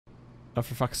Oh,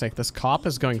 for fuck's sake, this cop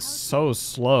is going so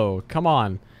slow. Come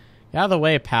on. Get out of the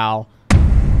way, pal.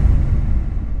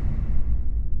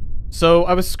 So,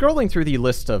 I was scrolling through the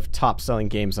list of top-selling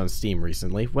games on Steam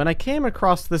recently when I came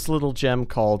across this little gem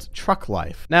called Truck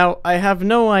Life. Now, I have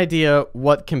no idea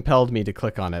what compelled me to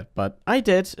click on it, but I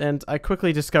did, and I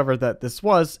quickly discovered that this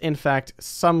was, in fact,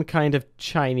 some kind of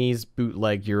Chinese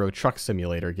bootleg Euro Truck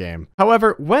Simulator game.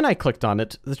 However, when I clicked on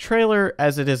it, the trailer,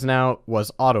 as it is now,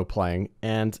 was autoplaying,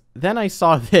 and then I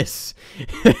saw this.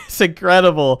 This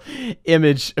incredible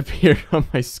image appeared on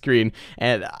my screen,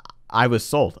 and I was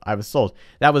sold. I was sold.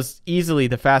 That was easily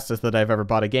the fastest that I've ever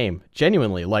bought a game.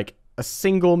 Genuinely, like a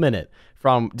single minute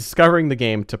from discovering the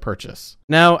game to purchase.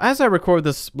 Now, as I record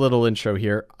this little intro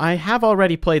here, I have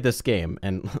already played this game,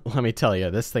 and let me tell you,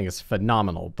 this thing is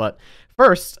phenomenal. But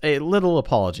first, a little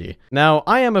apology. Now,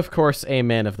 I am, of course, a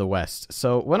man of the West,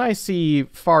 so when I see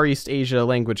Far East Asia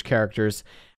language characters,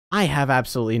 I have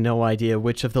absolutely no idea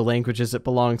which of the languages it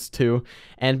belongs to,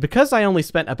 and because I only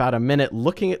spent about a minute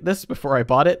looking at this before I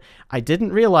bought it, I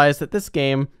didn't realize that this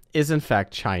game is in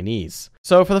fact Chinese.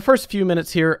 So for the first few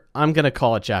minutes here, I'm gonna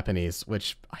call it Japanese,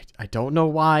 which I don't know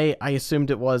why I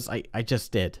assumed it was, I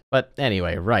just did. But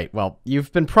anyway, right, well,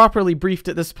 you've been properly briefed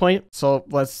at this point, so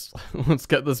let's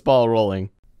get this ball rolling.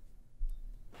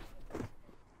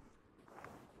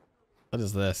 What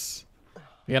is this?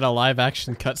 We got a live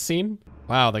action cutscene?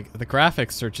 Wow, the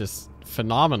graphics are just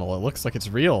phenomenal. It looks like it's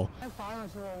real.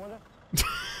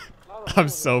 I'm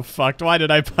so fucked. Why did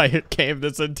I buy a game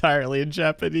that's entirely in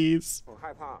Japanese?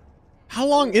 How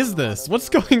long is this? What's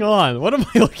going on? What am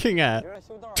I looking at?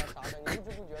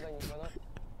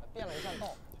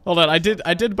 Hold on, I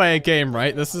did buy a game,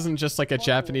 right? This isn't just like a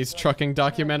Japanese trucking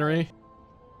documentary.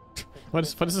 What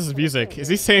is this music? Is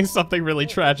he saying something really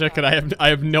tragic and I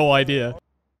have no idea?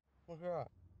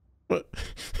 What?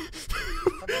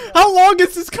 How long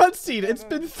is this cutscene? It's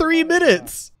been 3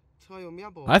 minutes!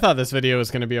 I thought this video was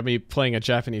going to be me playing a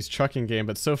Japanese trucking game,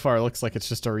 but so far it looks like it's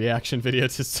just a reaction video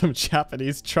to some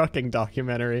Japanese trucking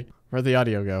documentary. Where'd the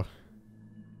audio go?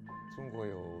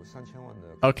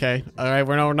 Okay, alright,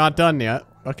 we're not done yet.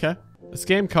 Okay. This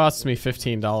game costs me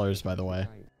 $15, by the way.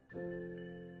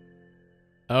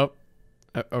 Oh.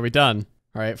 Are we done?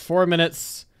 Alright, 4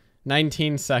 minutes,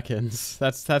 19 seconds.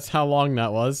 That's how long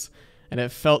that was. And it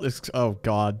felt, oh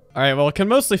god. Alright, well I can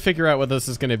mostly figure out what this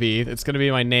is gonna be. It's gonna be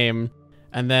my name.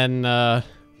 And then,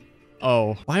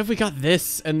 oh. Why have we got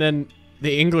this? And then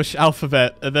the English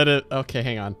alphabet. And then it, okay,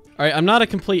 hang on. Alright, I'm not a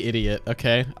complete idiot,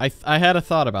 okay? I had a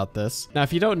thought about this. Now,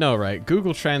 if you don't know, right,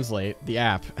 Google Translate, the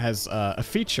app, has a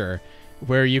feature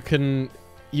where you can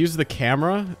use the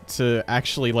camera to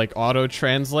actually like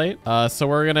auto-translate. So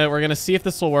we're gonna see if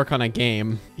this will work on a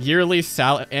game.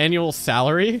 Annual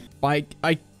salary?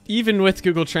 Even with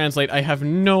Google Translate, I have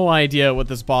no idea what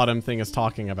this bottom thing is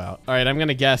talking about. All right, I'm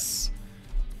gonna guess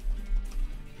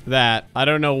that. I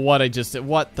don't know what I just did.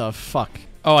 What the fuck?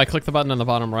 Oh, I clicked the button on the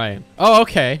bottom right. Oh,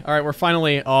 okay. All right, we're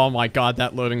finally, oh my god,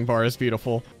 that loading bar is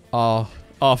beautiful. Oh,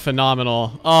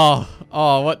 phenomenal.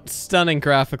 Oh, what stunning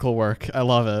graphical work. I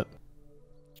love it.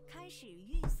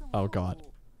 Oh god.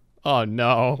 Oh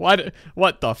no.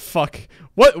 What the fuck?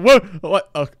 What?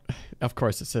 Oh, of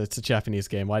course it's a Japanese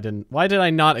game. Why did I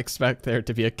not expect there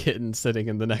to be a kitten sitting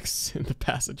in the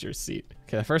passenger seat?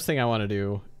 Okay, the first thing I want to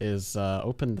do is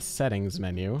open the settings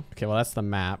menu. Okay, well that's the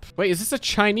map. Wait, is this a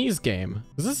Chinese game?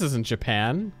 'Cause this isn't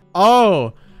Japan.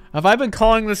 Oh, have I been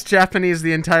calling this Japanese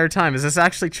the entire time? Is this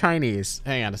actually Chinese?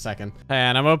 Hang on a second.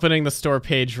 And I'm opening the store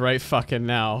page right fucking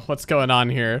now. What's going on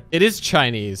here? It is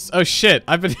Chinese. Oh shit,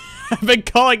 I've been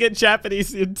calling it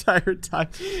Japanese the entire time.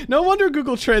 No wonder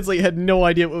Google Translate had no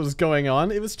idea what was going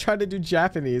on. It was trying to do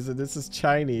Japanese and this is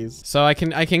Chinese. So I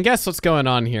can guess what's going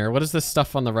on here. What does this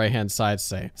stuff on the right hand side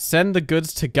say? Send the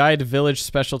goods to Guide Village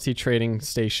Specialty Trading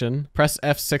Station. Press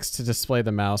F6 to display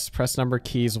the mouse. Press number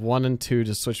keys 1 and 2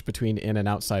 to switch between in and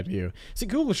outside view. See,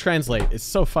 Google Translate is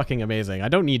so fucking amazing. I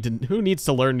don't need to, who needs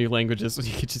to learn new languages when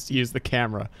you can just use the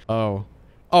camera? Oh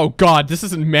god, this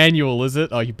isn't manual, is it?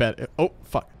 Oh, you bet. Oh,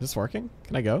 fuck. Is this working?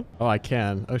 Can I go? Oh, I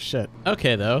can. Oh, shit.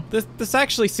 Okay, though. This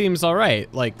actually seems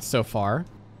alright, like, so far.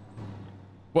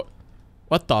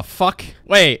 What the fuck?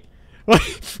 Wait. What?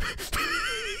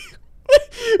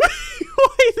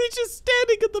 Why are they just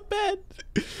standing in the bed?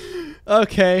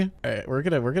 Okay. Alright, we're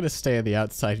gonna stay in the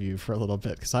outside view for a little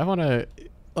bit, because I wanna...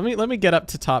 Let me get up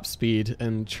to top speed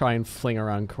and try and fling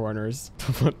around corners.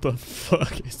 What the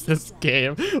fuck is this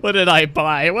game? What did I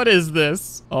buy? What is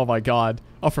this? Oh my god.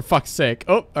 Oh, for fuck's sake.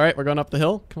 Oh, all right, we're going up the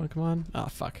hill. Come on, come on. Oh,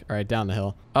 fuck. All right, down the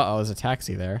hill. Uh-oh, there's a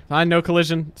taxi there. Fine, no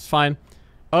collision. It's fine.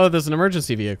 Oh, there's an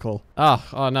emergency vehicle.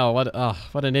 Oh no,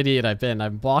 what an idiot I've been.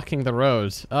 I'm blocking the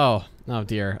road. Oh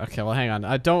dear. Okay, well hang on.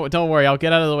 Don't worry. I'll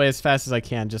get out of the way as fast as I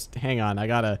can. Just hang on. I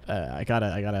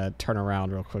gotta turn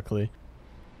around real quickly.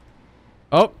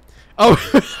 Oh, I'm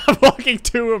blocking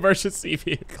 2 emergency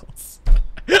vehicles.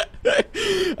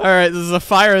 All right, there's a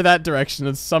fire in that direction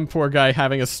and some poor guy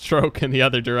having a stroke in the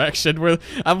other direction.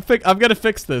 I'm gonna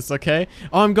fix this, okay?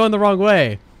 Oh, I'm going the wrong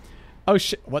way. Oh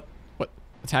shit! What?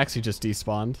 The taxi just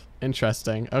despawned.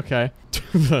 Interesting. Okay.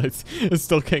 I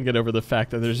still can't get over the fact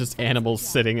that there's just animals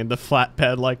sitting in the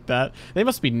flatbed like that. They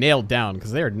must be nailed down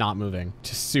because they are not moving.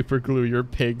 Just super glue your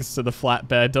pigs to the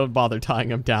flatbed. Don't bother tying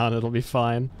them down. It'll be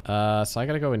fine. So I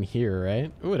gotta go in here,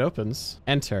 right? Ooh, it opens.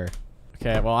 Enter.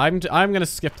 Okay, well, I'm gonna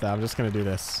skip that. I'm just gonna do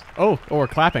this. Oh, we're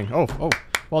clapping. Oh.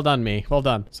 Well done, me. Well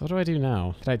done. So what do I do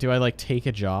now? Do I like take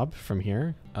a job from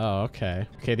here? Oh, okay.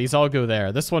 Okay, these all go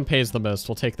there. This one pays the most.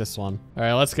 We'll take this one. All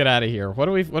right, let's get out of here. What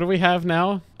do we have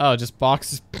now? Oh, just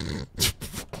boxes.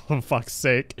 Oh, fuck's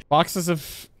sake. Boxes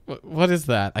of... What is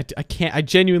that? I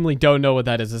genuinely don't know what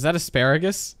that is. Is that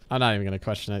asparagus? I'm not even gonna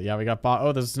question it. Yeah, we got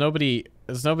oh, there's nobody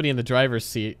in the driver's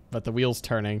seat, but the wheel's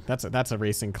turning. That's a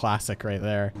racing classic right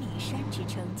there.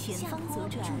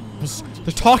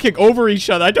 They're talking over each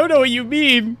other. I don't know what you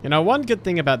mean. You know, one good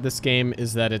thing about this game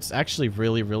is that it's actually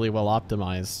really, really well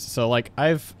optimized. So like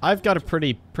I've got a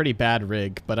pretty bad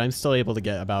rig, but I'm still able to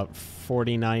get about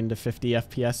 49 to 50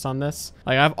 FPS on this.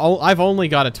 Like I've only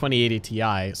got a 2080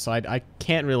 Ti, so I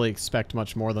can't really expect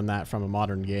much more than that from a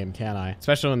modern game, can I?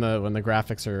 Especially when the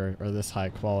graphics are this high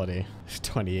quality.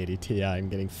 2080 Ti, I'm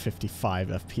getting 55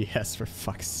 FPS for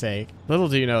fuck's sake. Little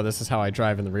do you know, this is how I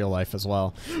drive in the real life as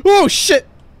well. Oh shit!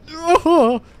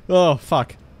 Oh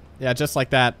fuck. Yeah, just like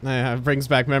that. Brings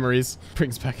back memories.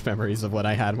 Brings back memories of when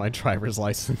I had my driver's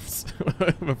license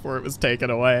before it was taken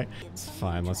away. It's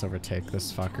fine, let's overtake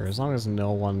this fucker. As long as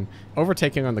no one...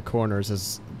 Overtaking on the corners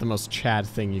is the most Chad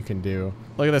thing you can do.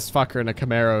 Look at this fucker in a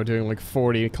Camaro doing like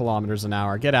 40 kilometers an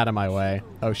hour. Get out of my way.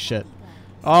 Oh shit.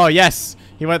 Oh yes!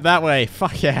 He went that way.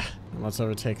 Fuck yeah. Let's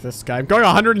overtake this guy. I'm going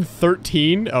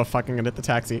 113. Oh fuck, I'm gonna hit the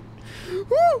taxi.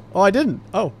 Woo! Oh, I didn't.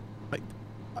 Oh.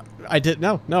 I did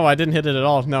no, I didn't hit it at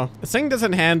all. No, this thing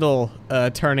doesn't handle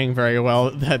turning very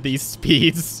well at these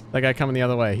speeds. That guy coming the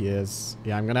other way, he is.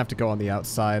 Yeah, I'm gonna have to go on the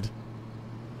outside.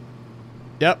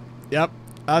 Yep,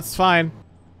 that's fine.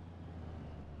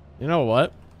 You know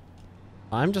what?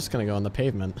 I'm just gonna go on the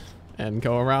pavement and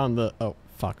go around the. Oh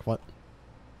fuck! What?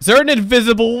 Is there an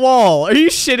invisible wall? Are you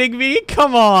shitting me?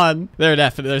 Come on.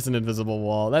 There's an invisible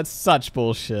wall. That's such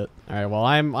bullshit. All right, well,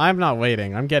 I'm not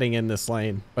waiting. I'm getting in this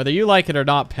lane. Whether you like it or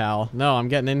not, pal. No, I'm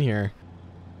getting in here.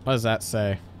 What does that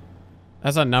say?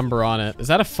 That's a number on it. Is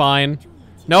that a fine?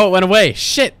 No, it went away.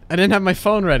 Shit, I didn't have my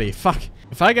phone ready. Fuck.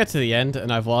 If I get to the end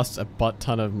and I've lost a butt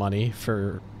ton of money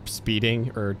for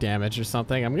speeding or damage or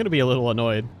something, I'm gonna be a little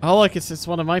annoyed. Oh look, it's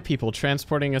one of my people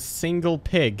transporting a single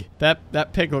pig.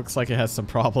 That pig looks like it has some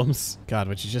problems. God,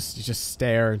 would you just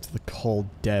stare into the cold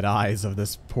dead eyes of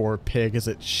this poor pig as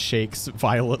it shakes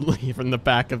violently from the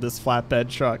back of this flatbed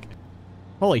truck.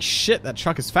 Holy shit, that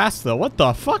truck is fast though. What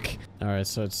the fuck? All right,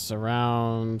 so it's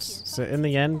around, so in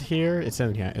the end here, it's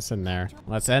in here, it's in there.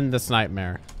 Let's end this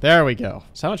nightmare. There we go.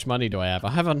 So how much money do I have? I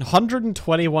have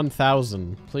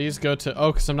 121,000. Please go to,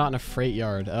 oh, because I'm not in a freight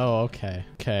yard. Oh, okay.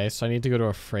 Okay, so I need to go to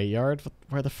a freight yard?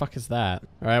 Where the fuck is that?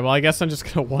 All right, well, I guess I'm just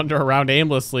gonna wander around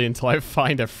aimlessly until I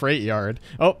find a freight yard.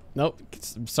 Oh, nope,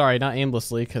 sorry, not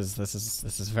aimlessly, because this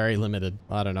is very limited.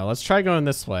 I don't know, let's try going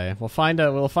this way. We'll find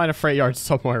a freight yard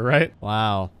somewhere, right?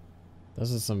 Wow.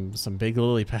 Those are some big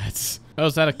lily pads. Oh,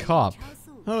 is that a cop?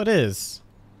 Oh, it is.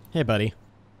 Hey, buddy.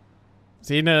 Is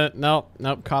he gonna...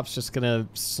 Nope. Cop's just gonna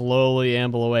slowly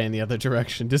amble away in the other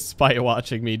direction despite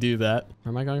watching me do that.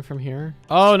 Where am I going from here?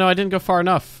 Oh, no, I didn't go far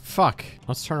enough. Fuck.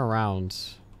 Let's turn around.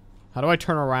 How do I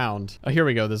turn around? Oh, here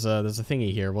we go. There's a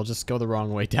thingy here. We'll just go the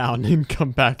wrong way down and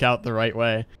come back out the right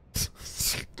way.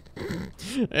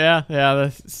 yeah,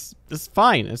 it's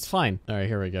fine. It's fine. All right,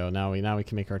 here we go. Now we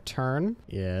can make our turn.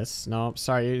 Yes. No,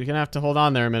 sorry. You're gonna have to hold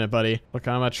on there a minute, buddy. Look,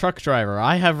 I'm a truck driver.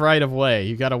 I have right of way.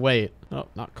 You gotta wait. Oh,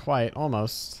 not quite.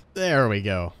 Almost. There we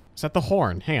go. Is that the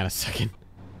horn? Hang on a second.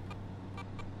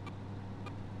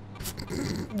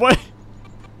 What?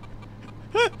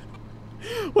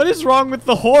 What is wrong with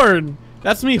the horn?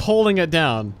 That's me holding it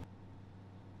down.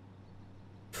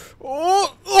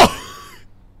 Oh!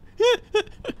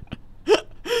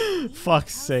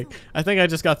 Fuck's sake. I think I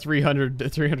just got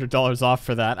 $300 off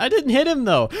for that. I didn't hit him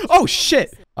though. Oh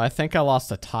shit. I think I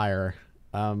lost a tire.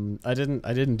 I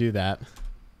didn't do that.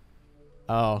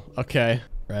 Oh, okay.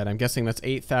 Right, I'm guessing that's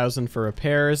 8,000 for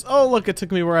repairs. Oh, look, it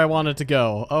took me where I wanted to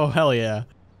go. Oh, hell yeah.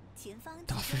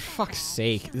 Oh, for fuck's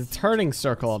sake. The turning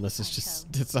circle on this is just,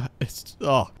 oh.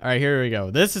 All right, here we go.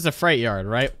 This is a freight yard,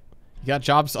 right? You got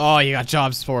jobs? Oh, you got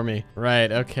jobs for me.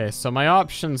 Right, okay. So my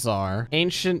options are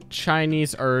ancient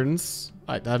Chinese urns.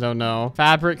 I don't know.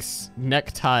 Fabrics,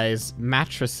 neckties,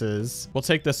 mattresses. We'll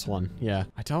take this one. Yeah.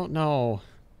 I don't know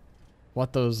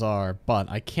what those are, but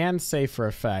I can say for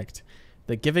a fact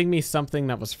that giving me something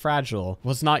that was fragile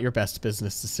was not your best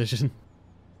business decision.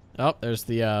 Oh, there's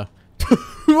the,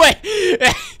 Wait!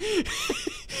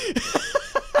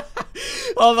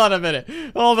 Hold on a minute.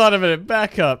 Hold on a minute.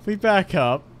 Back up. We back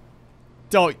up.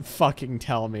 Don't fucking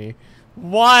tell me.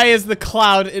 Why is the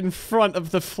cloud in front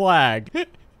of the flag?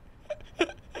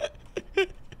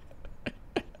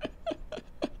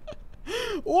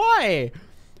 Why?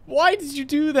 Why did you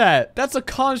do that? That's a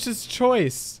conscious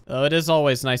choice. Oh, it is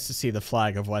always nice to see the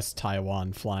flag of West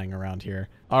Taiwan flying around here.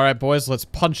 All right, boys, let's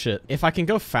punch it. If I can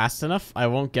go fast enough, I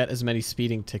won't get as many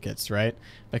speeding tickets, right?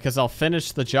 Because I'll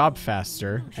finish the job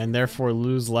faster and therefore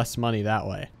lose less money that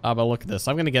way. Oh, but look at this.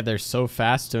 I'm going to get there so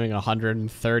fast doing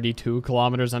 132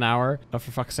 kilometers an hour. Oh,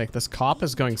 for fuck's sake, this cop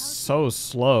is going so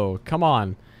slow. Come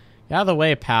on. Get out of the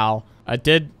way, pal. I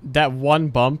did that one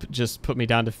bump just put me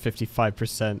down to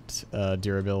 55%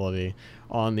 durability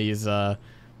on these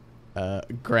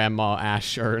grandma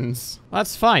ash urns.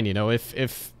 That's fine, you know, if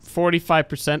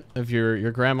 45% of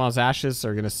your grandma's ashes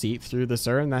are gonna seep through this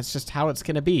urn, that's just how it's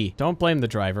gonna be. Don't blame the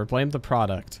driver, blame the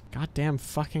product. Goddamn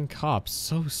fucking cops,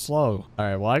 so slow. All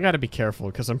right, well, I gotta be careful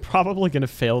because I'm probably gonna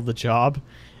fail the job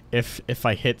if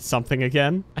I hit something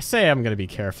again. I say I'm gonna be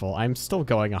careful. I'm still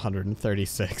going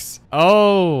 136.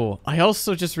 Oh, I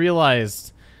also just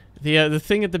realized the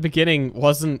thing at the beginning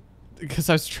wasn't, because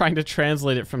I was trying to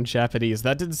translate it from Japanese.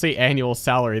 That didn't say annual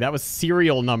salary. That was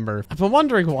serial number. I've been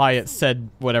wondering why it said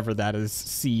whatever that is,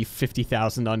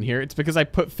 C50,000 on here. It's because I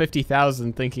put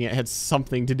 50,000 thinking it had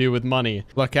something to do with money.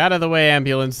 Look, out of the way,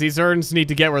 ambulance. These urns need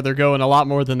to get where they're going a lot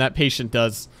more than that patient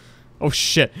does. Oh,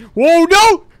 shit. Whoa,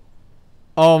 no!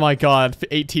 Oh my god,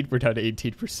 18, we're down to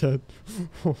 18%.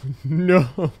 Oh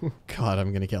no. God,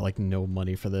 I'm gonna get like no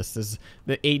money for this. This is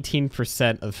the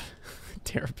 18% of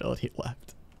durability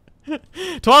left.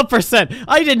 12%!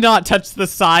 I did not touch the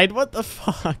side. What the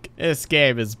fuck? This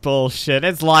game is bullshit.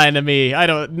 It's lying to me. I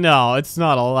don't know. It's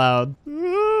not allowed.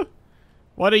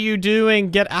 What are you doing?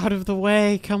 Get out of the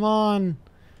way. Come on.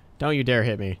 Don't you dare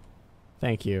hit me.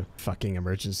 Thank you. Fucking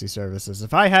emergency services.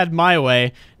 If I had my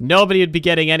way, nobody would be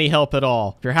getting any help at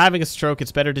all. If you're having a stroke,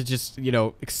 it's better to just, you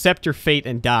know, accept your fate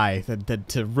and die than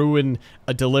to ruin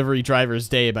a delivery driver's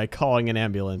day by calling an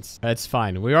ambulance. That's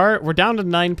fine. We're down to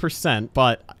 9%,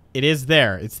 but it is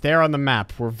there. It's there on the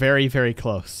map. We're very, very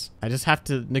close. I just have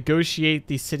to negotiate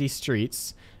these city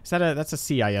streets. That's a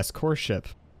CIS core ship.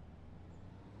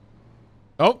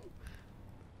 Oh.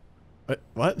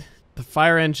 What? The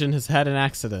fire engine has had an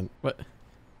accident. What?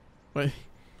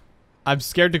 I'm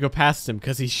scared to go past him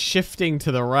because he's shifting to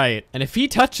the right. And if he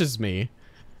touches me,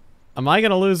 am I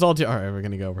going to lose all... All right, we're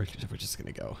going to go. We're just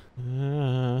going to go.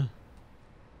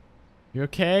 You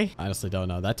okay? I honestly don't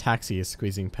know. That taxi is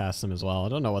squeezing past him as well. I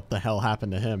don't know what the hell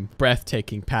happened to him.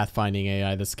 Breathtaking pathfinding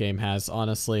AI this game has,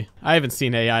 honestly. I haven't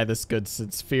seen AI this good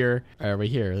since Fear. Are we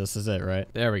here? This is it, right?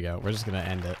 There we go. We're just going to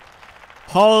end it.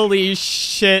 Holy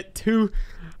shit.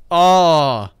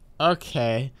 Oh,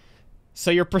 okay. So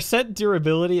your percent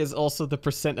durability is also the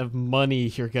percent of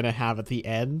money you're gonna have at the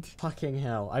end? Fucking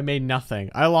hell, I made nothing.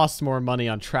 I lost more money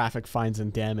on traffic fines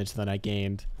and damage than I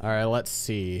gained. All right, let's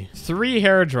see. 3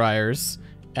 hair dryers,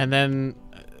 and then,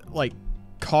 like,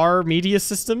 car media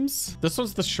systems. This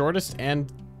one's the shortest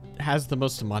and has the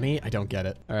most money. I don't get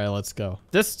it. All right, let's go.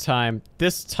 This time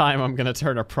I'm gonna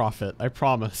turn a profit. I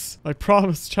promise. I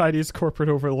promise, Chinese corporate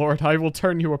overlord. I will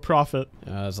turn you a profit.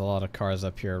 There's a lot of cars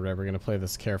up here. We're gonna play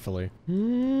this carefully.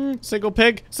 Single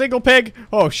pig. Single pig.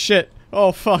 Oh shit.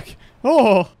 Oh fuck.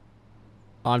 Oh.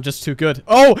 I'm just too good.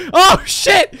 Oh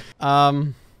shit.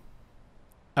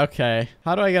 Okay.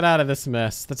 How do I get out of this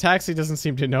mess? The taxi doesn't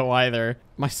seem to know either.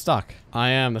 Am I stuck? I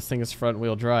am. This thing is front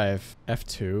wheel drive.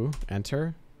 F2.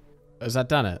 Enter. Has that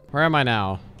done it? Where am I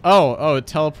now? Oh, it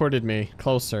teleported me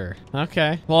closer.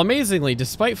 Okay. Well, amazingly,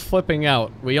 despite flipping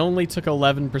out, we only took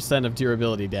 11% of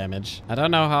durability damage. I don't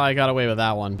know how I got away with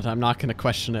that one, but I'm not going to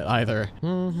question it either.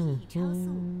 Don't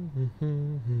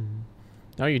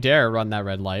you dare run that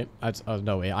red light. Oh,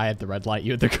 no, wait. I had the red light.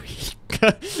 You had the green.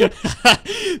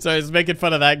 So I was making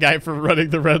fun of that guy for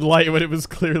running the red light when it was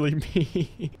clearly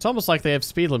me. It's almost like they have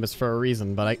speed limits for a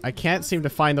reason, but I can't seem to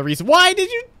find the reason. Why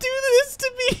did you do this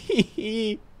to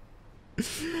me?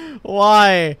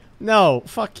 Why? No,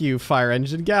 fuck you, fire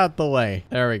engine. Get out the way.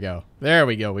 There we go. There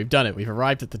we go. We've done it. We've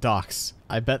arrived at the docks.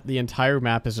 I bet the entire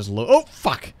map is just oh,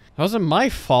 fuck. That wasn't my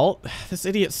fault. This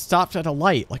idiot stopped at a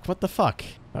light. Like, what the fuck?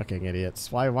 Fucking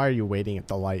idiots. Why are you waiting at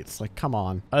the lights? Like, come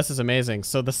on. Oh, this is amazing.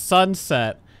 So the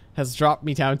sunset has dropped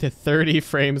me down to 30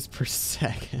 frames per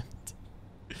second.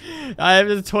 I have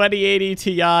a 2080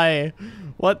 Ti.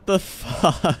 What the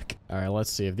fuck? All right,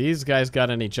 let's see if these guys got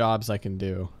any jobs I can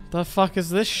do. The fuck is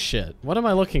this shit? What am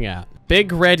I looking at?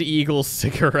 Big Red Eagle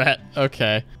cigarette.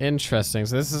 Okay, interesting.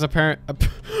 So this is apparent.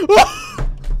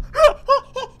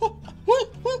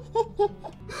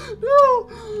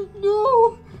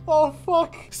 No. Oh,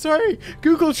 fuck. Sorry.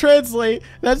 Google Translate.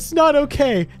 That's not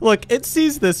okay. Look, it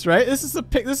sees this, right? This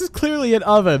is clearly an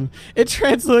oven. It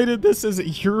translated this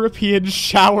as European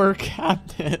shower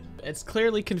cabinet. It's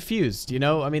clearly confused, you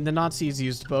know? I mean, the Nazis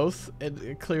used both.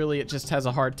 Clearly, it just has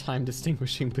a hard time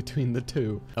distinguishing between the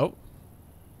two. Oh.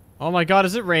 Oh my god,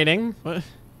 is it raining? What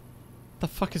the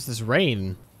fuck is this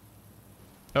rain?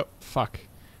 Oh, fuck.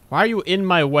 Why are you in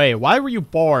my way? Why were you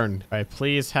born? All right,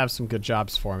 please have some good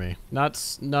jobs for me.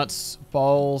 Nuts,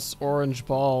 balls, orange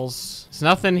balls. There's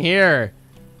nothing here.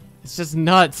 It's just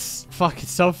nuts. Fuck,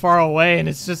 it's so far away and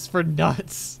it's just for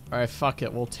nuts. All right, fuck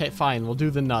it. Fine, we'll do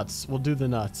the nuts. We'll do the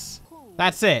nuts.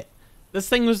 That's it. This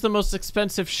thing was the most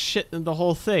expensive shit in the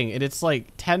whole thing. And it's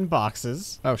like 10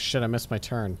 boxes. Oh shit, I missed my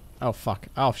turn. Oh fuck.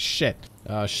 Oh shit.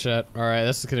 Oh shit. All right,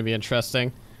 this is gonna be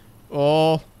interesting.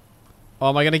 Oh,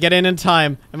 am I gonna get in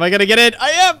time? Am I gonna get in? I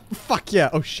am! Fuck yeah.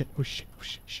 Oh shit. Oh shit. Oh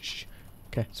shit. Shh.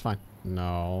 Okay, it's fine.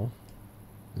 No.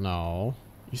 No.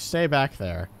 You stay back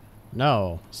there.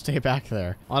 No. Stay back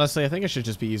there. Honestly, I think I should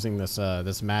just be using this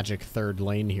this magic third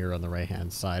lane here on the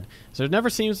right-hand side. So there never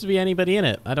seems to be anybody in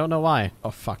it. I don't know why.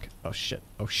 Oh fuck. Oh shit.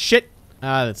 Oh shit!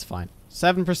 Ah, that's fine.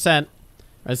 7%.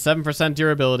 7%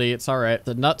 durability. It's alright.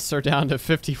 The nuts are down to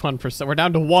 51%. We're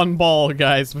down to 1 ball,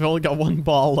 guys. We've only got 1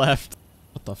 ball left.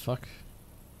 What the fuck?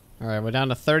 Alright, we're down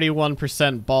to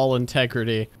 31% ball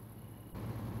integrity.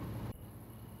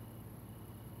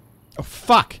 Oh,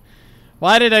 fuck!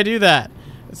 Why did I do that?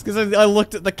 It's because I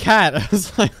looked at the cat. I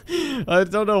was like, I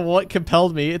don't know what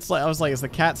compelled me. It's like, I was like, is the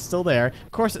cat still there?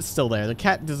 Of course it's still there. The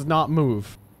cat does not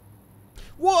move.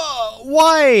 Whoa!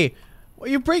 Why? Are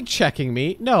you brake checking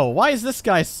me? No, why is this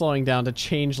guy slowing down to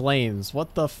change lanes?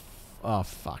 What the oh,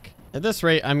 fuck. At this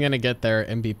rate, I'm gonna get there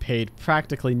and be paid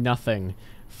practically nothing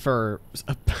for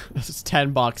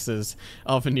 10 boxes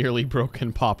of nearly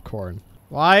broken popcorn.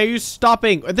 Why are you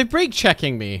stopping? Are they brake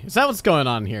checking me? Is that what's going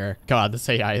on here? God, this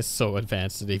AI is so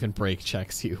advanced it even brake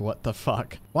checks you. What the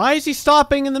fuck? Why is he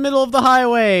stopping in the middle of the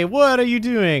highway? What are you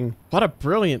doing? What a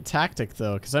brilliant tactic,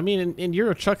 though. Because, I mean, in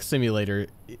Euro Truck Simulator,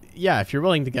 yeah, if you're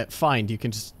willing to get fined, you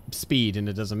can just speed and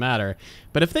it doesn't matter.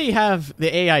 But if they have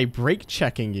the AI brake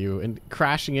checking you and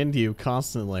crashing into you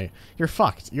constantly, you're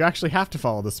fucked. You actually have to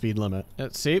follow the speed limit.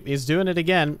 Let's see, he's doing it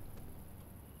again.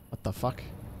 What the fuck?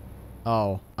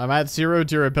 Oh, I'm at 0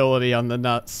 durability on the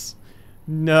nuts.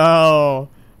 No,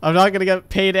 I'm not gonna get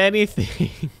paid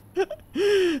anything.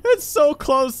 It's so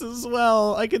close as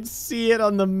well. I can see it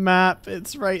on the map.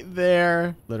 It's right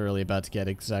there. Literally about to get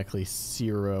exactly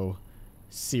 $0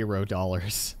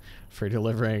 for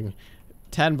delivering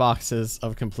 10 boxes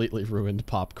of completely ruined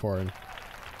popcorn.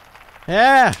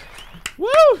 Yeah! Woo!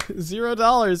 $0.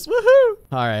 Woohoo!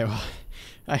 Alright, well,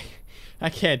 I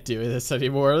can't do this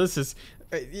anymore. This is...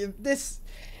 This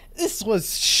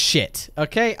was shit,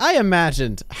 okay? I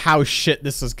imagined how shit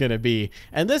this was gonna be,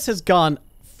 and this has gone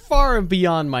far and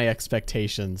beyond my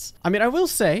expectations. I mean, I will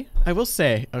say,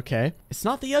 okay, it's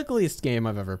not the ugliest game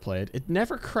I've ever played. It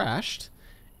never crashed.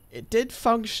 It did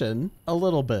function a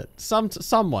little bit,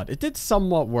 somewhat. It did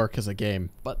somewhat work as a game,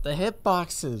 but the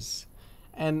hitboxes,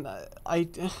 and I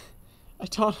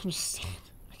don't understand.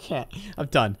 I can't. I'm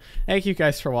done. Thank you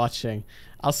guys for watching.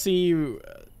 I'll see you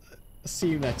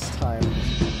next time.